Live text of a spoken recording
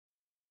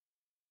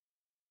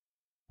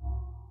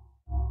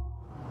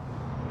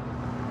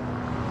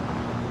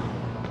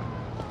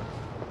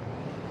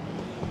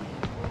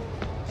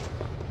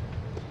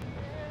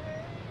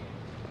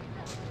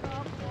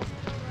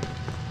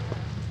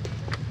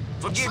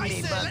forgive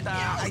me, but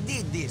I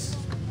did this.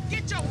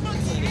 Get your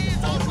funky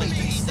hands off of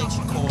me!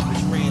 Station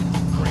corners, ran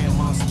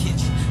grandma's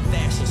kitchen,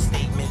 fashion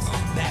statements,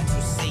 that's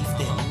what's safe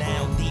then.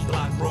 Now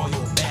D-Block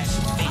Royal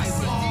fashion face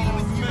it.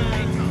 Oh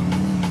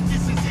man,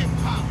 this is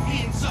hip-hop,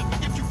 hands up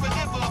if you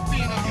forever a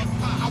fan of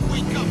hip-hop. I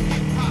wake up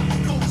hip-hop,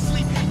 go to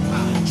sleep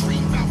hip-hop,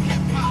 dream about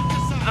hip-hop.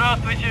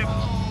 Здравствуйте.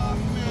 Oh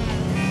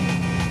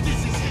man,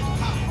 this is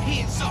hip-hop,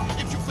 hands up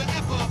if you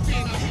forever a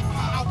fan of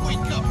hip-hop. I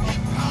wake up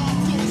hip-hop,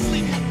 go to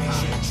sleep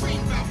hip-hop,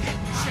 dream about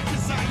hip-hop,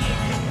 'cause I am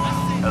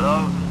hip-hop.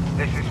 Hello,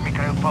 this is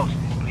Mikhail Post.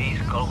 Please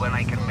call when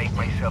I can make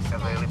myself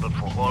available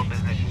for all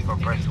businesses for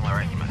personal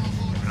arrangements.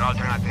 If an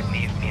alternative,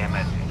 leave me a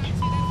message.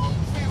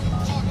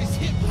 It's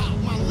hip-hop,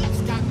 my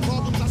lips got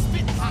problems, I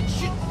spit hot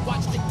shit.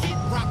 Watch the Kid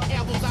Rock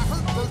albums, I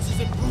hurt verses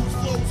and bruise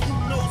flows. Who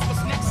knows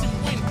what's next and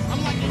when?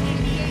 I'm like an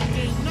NBA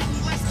game,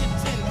 nothing less than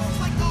 10. It's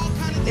like all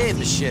kind of... Hey,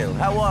 Michelle,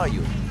 how are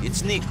you?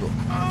 It's Niko.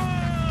 Oh,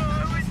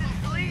 I was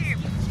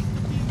asleep.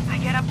 I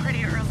get up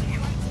pretty early.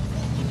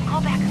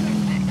 Call back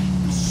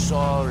after 6.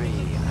 Sorry,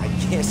 I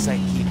guess I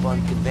keep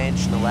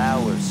unconventional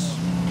hours.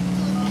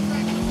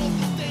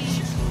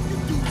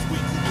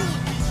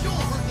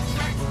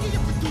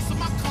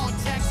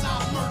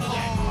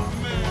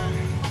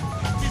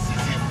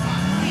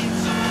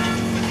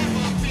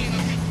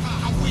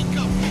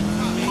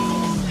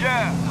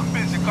 Yeah, I'm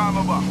busy, call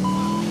me back.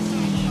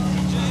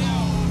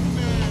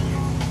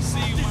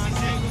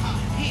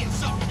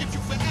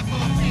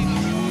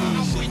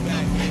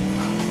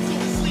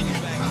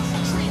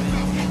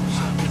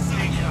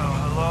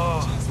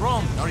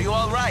 Ron, are you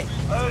all right?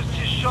 I was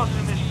just shot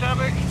in the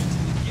stomach,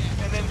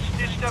 and then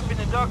stitched up in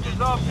the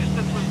doctor's office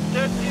that was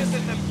dirtier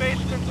than the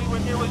basement we were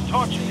nearly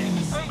tortured in.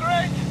 I'm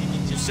great.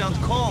 You sound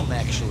calm,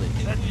 actually.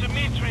 That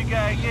Dimitri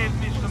guy gave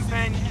me some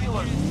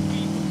painkillers.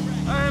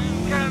 I'm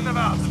kind of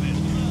out of it.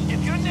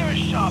 If you're near a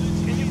shop,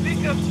 can you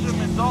pick up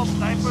some adult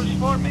diapers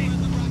for me?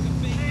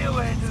 See you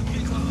later.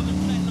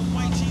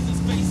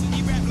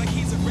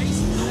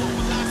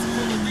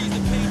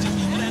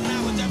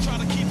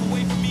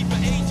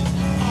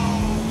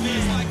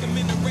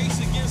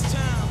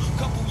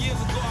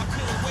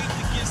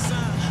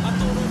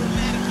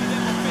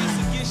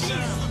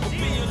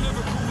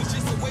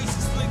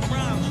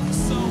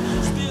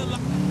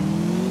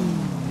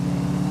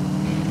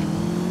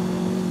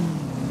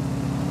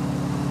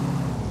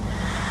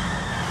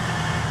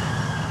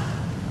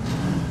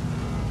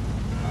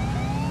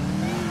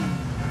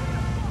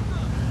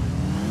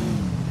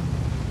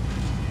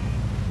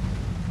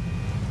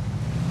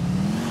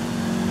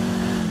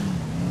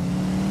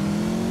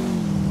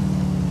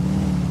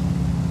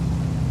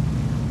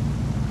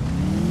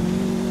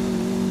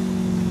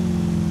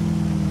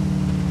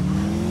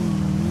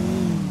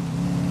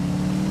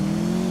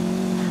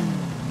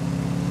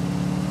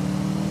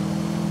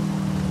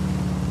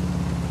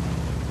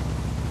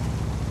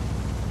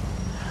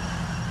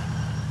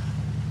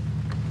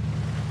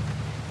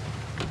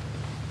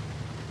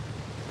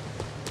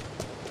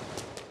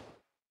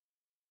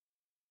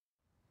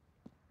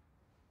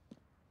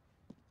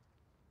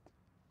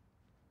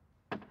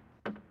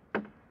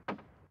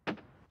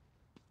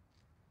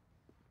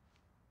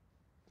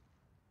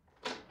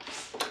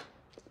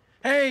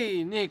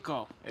 Hey,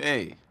 Niko.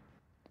 Hey,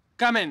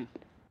 Come in.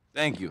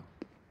 thank you.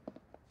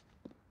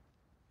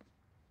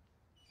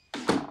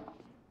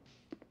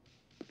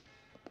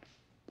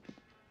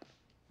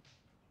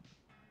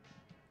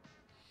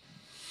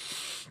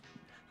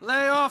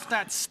 Lay off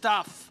that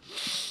stuff.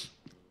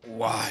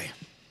 Why?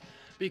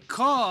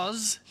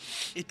 Because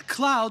it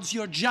clouds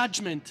your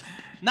judgment.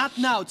 Not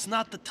now, it's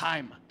not the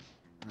time.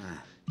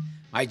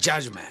 My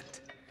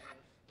judgment.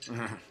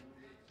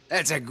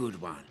 That's a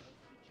good one.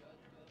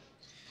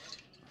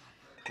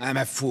 I'm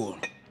a fool.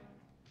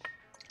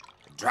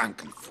 A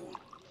drunken fool.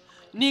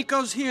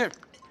 Niko's here.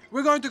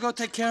 We're going to go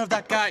take care of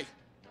that guy.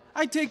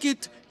 I take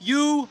it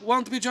you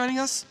won't be joining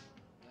us?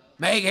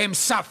 Make him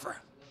suffer.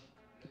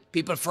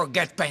 People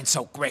forget pain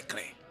so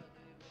quickly.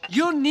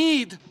 You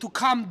need to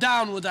calm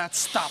down with that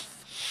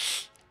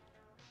stuff.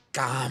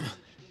 Calm.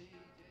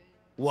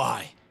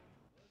 Why?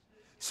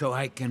 So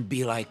I can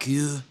be like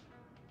you,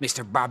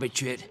 Mr.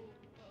 Barbitrid?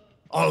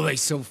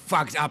 Always so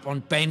fucked up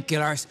on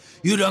painkillers,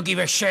 you don't give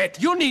a shit?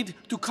 You need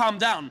to calm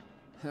down.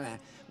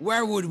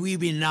 Where would we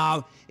be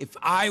now if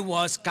I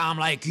was calm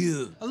like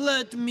you?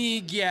 Let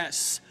me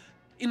guess.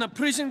 In a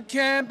prison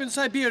camp in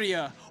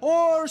Siberia,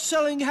 or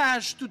selling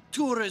hash to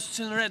tourists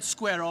in Red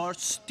Square, or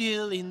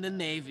still in the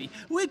Navy.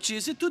 Which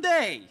is it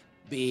today?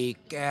 Be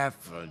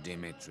careful,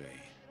 Dimitri.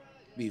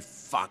 Be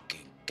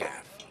fucking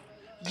careful.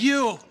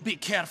 You be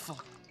careful.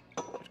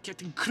 You're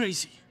getting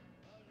crazy.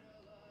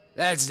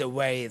 That's the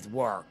way it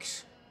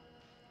works.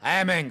 I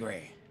am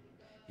angry.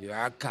 You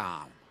are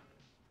calm.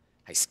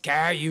 I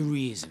scare you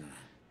reason.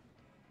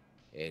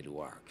 It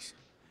works.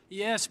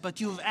 Yes, but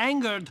you've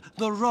angered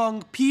the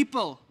wrong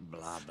people.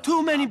 Blah, blah,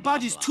 Too many blah,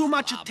 bodies, blah, too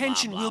much blah,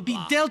 attention blah, will be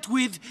blah. dealt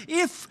with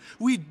if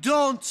we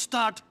don't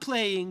start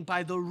playing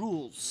by the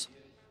rules.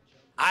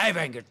 I've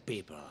angered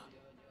people.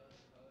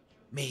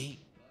 Me?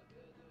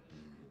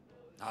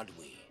 Not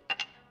we.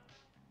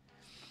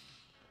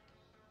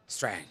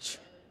 strange.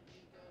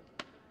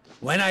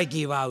 When I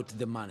give out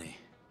the money,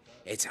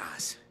 it's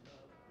us.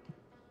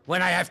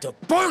 When I have to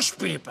push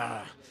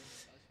people,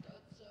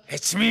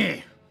 it's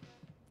me.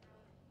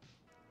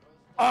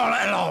 All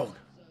alone.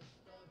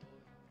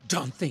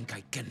 Don't think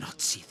I cannot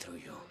see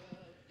through you.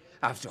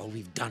 After all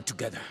we've done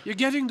together.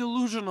 You're getting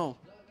delusional.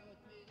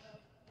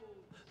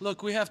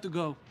 Look, we have to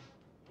go.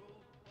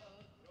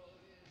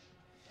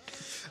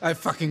 I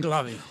fucking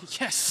love you.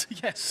 Yes,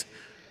 yes.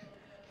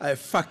 I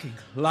fucking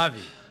love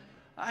you.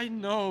 I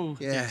know.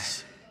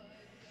 Yes.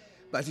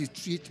 But you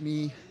treat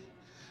me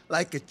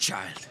like a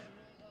child.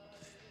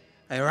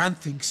 I run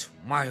things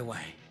my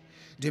way.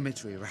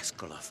 Dmitri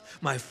Raskolov,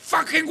 my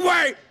fucking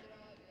way!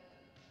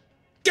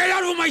 Get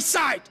out of my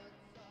sight!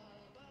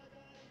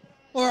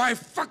 Or I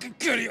fucking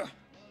kill you!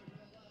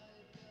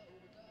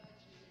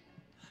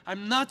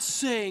 I'm not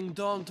saying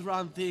don't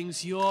run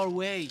things your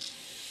way.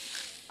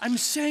 I'm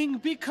saying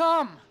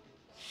become.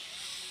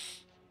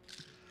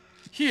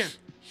 Here.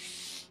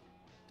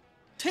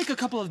 Take a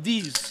couple of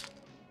these.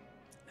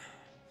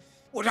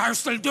 What are you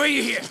still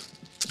doing here?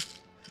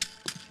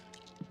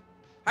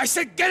 I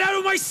said get out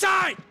of my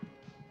sight!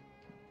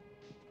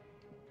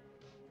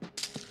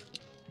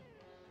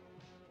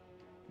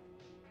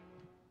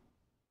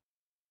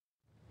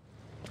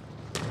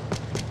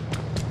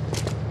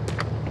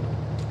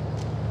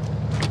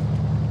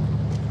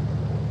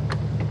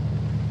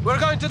 We're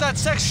going to that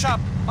sex shop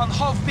on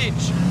Hove Beach.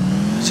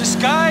 This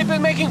guy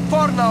been making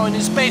porno in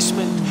his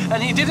basement,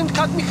 and he didn't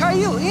cut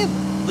Mikhail in.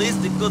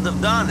 Least he could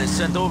have done is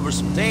sent over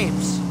some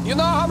tapes. You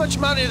know how much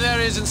money there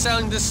is in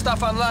selling this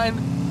stuff online?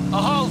 A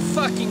whole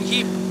fucking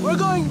heap. We're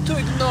going to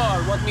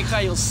ignore what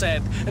Mikhail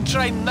said and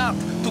try not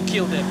to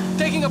kill them.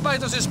 Taking a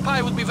bite of this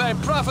pie would be very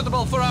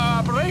profitable for our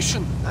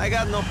operation. I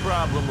got no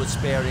problem with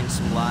sparing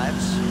some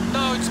lives.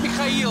 No, it's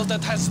Mikhail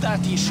that has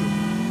that issue.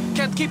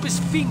 Can't keep his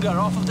finger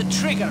off of the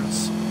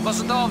triggers.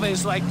 Wasn't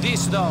always like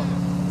this, though.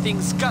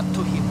 Things got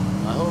to him.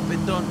 I hope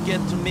it don't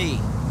get to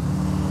me.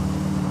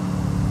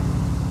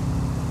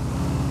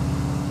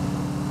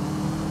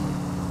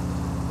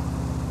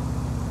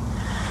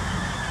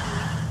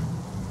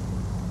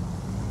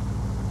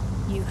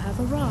 You have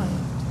arrived.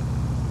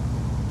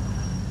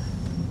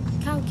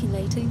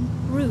 Calculating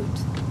route.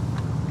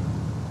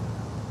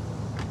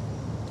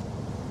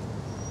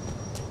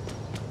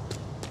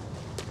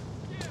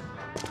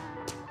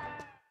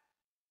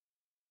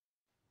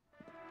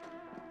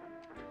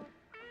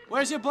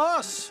 Where's your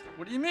boss?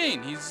 What do you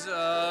mean? He's,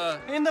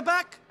 In the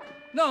back?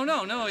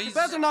 No, he's...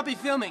 Better not be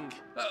filming.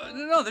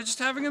 No, they're just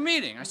having a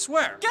meeting, I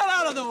swear. Get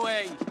out of the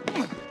way!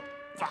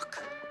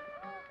 Fuck.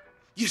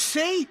 You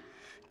see?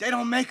 They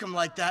don't make them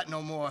like that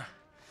no more.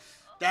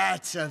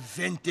 That's a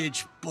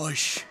vintage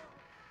Bush.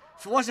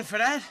 If it wasn't for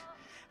that,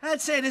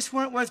 I'd say this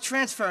weren't worth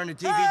transferring to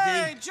DVD.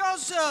 Hey,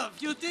 Joseph!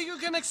 You think you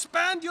can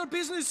expand your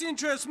business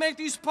interests, make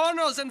these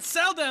pornos and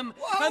sell them,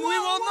 and we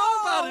won't know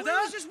about it, We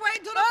huh? was just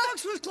waiting till the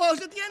books was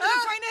closed at the end of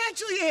the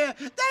financial year.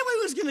 Then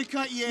we was gonna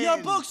cut you in. Your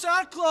books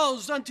are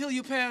closed until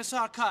you pay us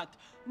our cut.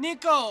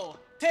 Nico,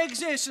 take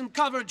this and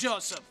cover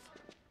Joseph.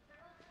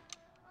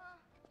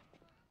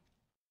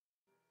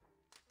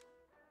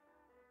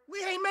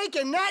 We ain't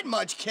making that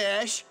much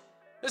cash.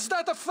 Is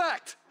that a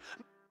fact?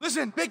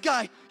 Listen, big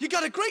guy, you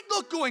got a great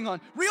look going on.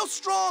 Real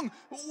strong.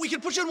 We can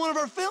put you in one of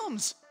our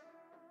films.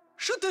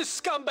 Shoot this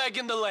scumbag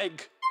in the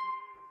leg.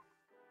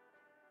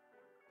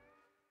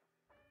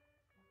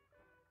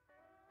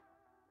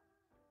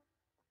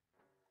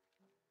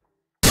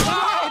 All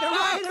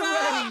right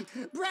already.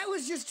 Brett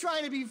was just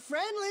trying to be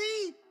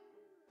friendly.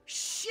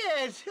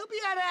 Shit, he'll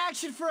be out of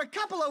action for a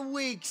couple of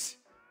weeks.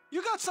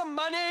 You got some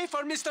money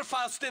for Mr.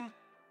 Faustin?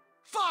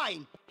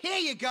 Fine, here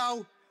you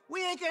go.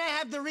 We ain't gonna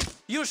have the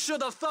You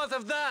should have thought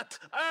of that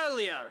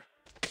earlier.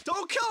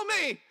 Don't kill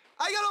me!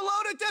 I got a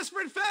load of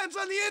desperate fans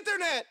on the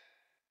internet!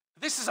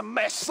 This is a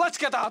mess. Let's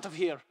get out of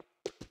here.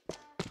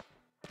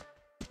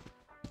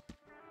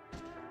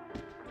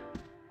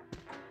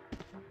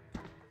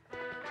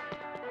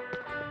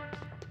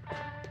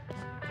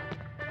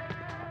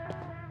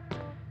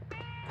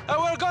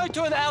 We're going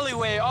to an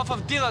alleyway off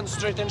of Dillon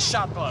Street in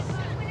Sharpler.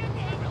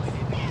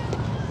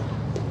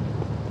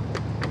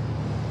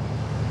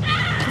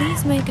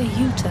 Please make a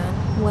U-turn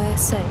where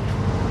safe.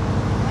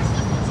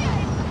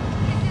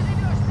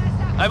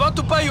 I want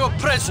to buy you a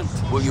present.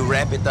 Will you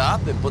wrap it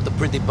up and put a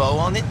pretty bow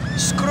on it?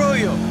 Screw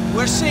you.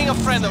 We're seeing a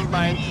friend of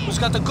mine who's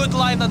got a good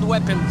line on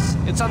weapons.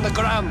 It's on the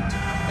ground.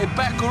 A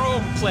back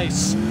room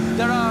place.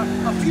 There are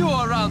a few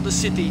around the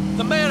city.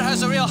 The mayor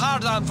has a real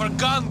hard-on for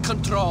gun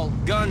control.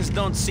 Guns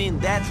don't seem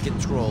that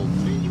controlled.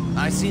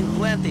 I seen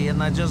plenty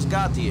and I just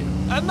got here.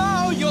 And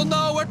now you'll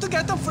know where to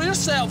get them for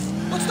yourself.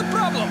 What's the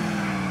problem?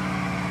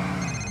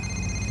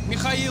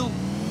 Михаил,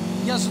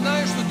 я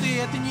знаю, что ты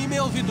это не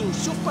имел в виду.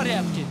 Все в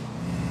порядке.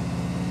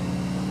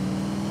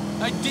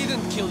 I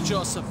didn't kill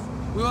Joseph.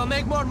 We will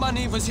make more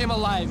money with him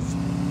alive.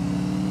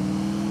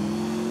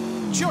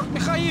 Черт,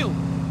 Mikhail!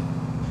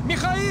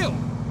 Mikhail!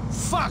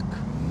 Fuck!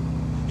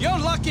 You're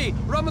lucky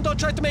Romando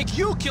tried to make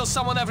you kill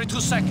someone every 2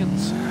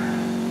 seconds.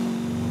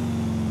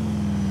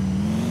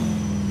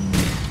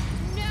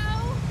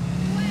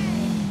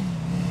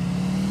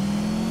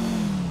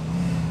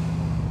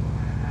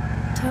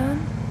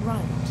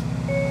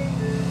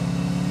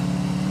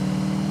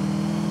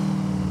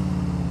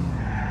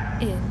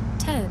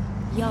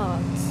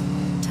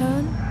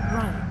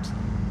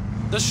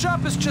 The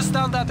shop is just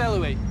down that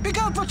alleyway. Pick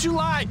out what you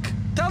like.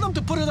 Tell them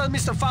to put it on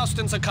Mr.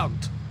 Faustin's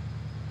account.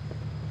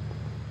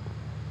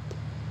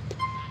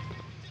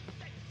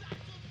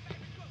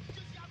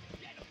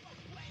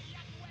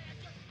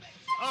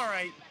 All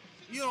right,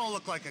 you don't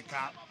look like a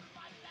cop.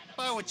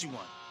 Buy what you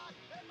want.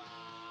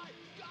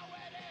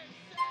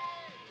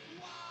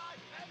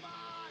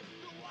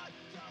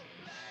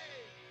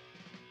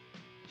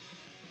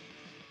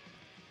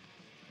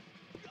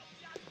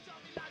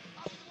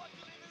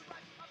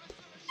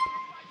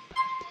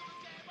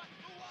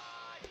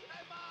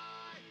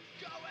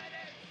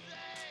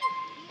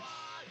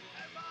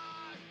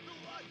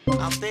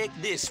 I'll take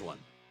this one.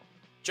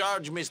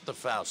 Charge Mr.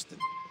 Faustin.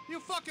 You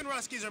fucking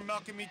Ruskies are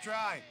milking me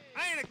dry.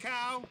 I ain't a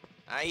cow.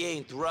 I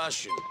ain't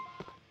Russian.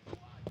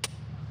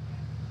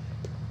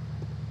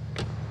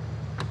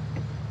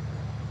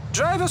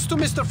 Drive us to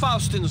Mr.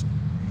 Faustin's.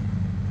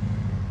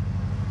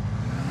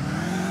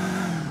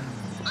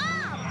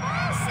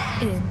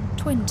 In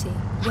 20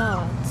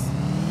 yards.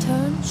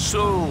 Turn.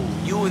 So,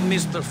 you and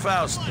Mr.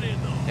 Faustin,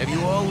 have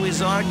you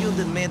always argued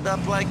and made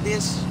up like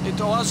this? It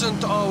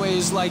wasn't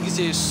always like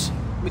this.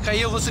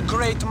 Mikhail was a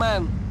great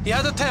man. He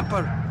had a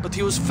temper, but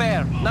he was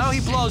fair. Now he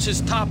blows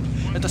his top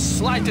at the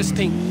slightest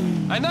thing.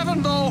 I never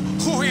know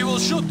who he will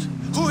shoot,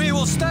 who he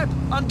will stab.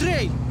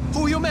 Andrei,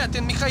 who you met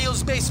in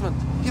Mikhail's basement.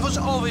 He was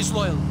always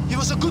loyal. He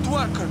was a good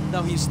worker.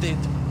 Now he's dead.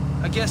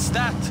 I guess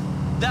that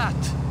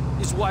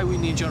is why we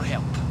need your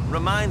help.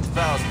 Remind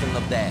Faustin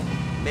of that.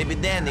 Maybe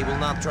then he will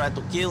not try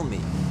to kill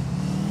me.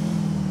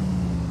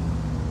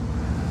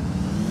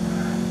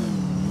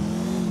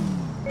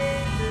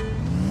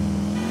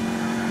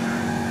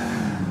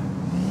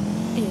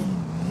 In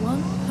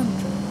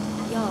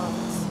 100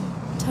 yards.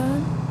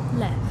 Turn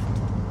left.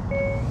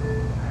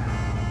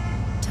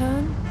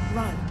 Turn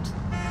right.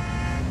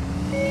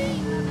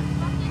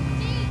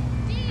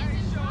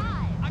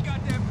 I got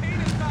that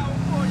penis towel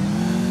for you.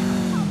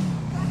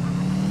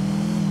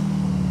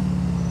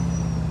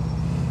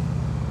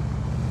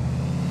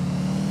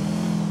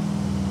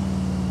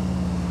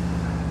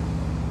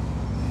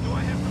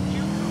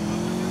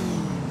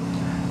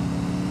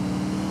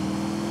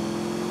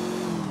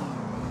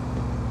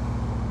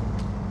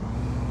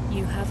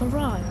 You have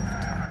arrived.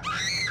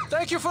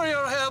 Thank you for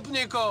your help,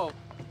 Niko.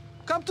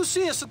 Come to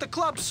see us at the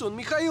club soon.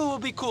 Mikhail will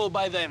be cool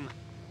by then.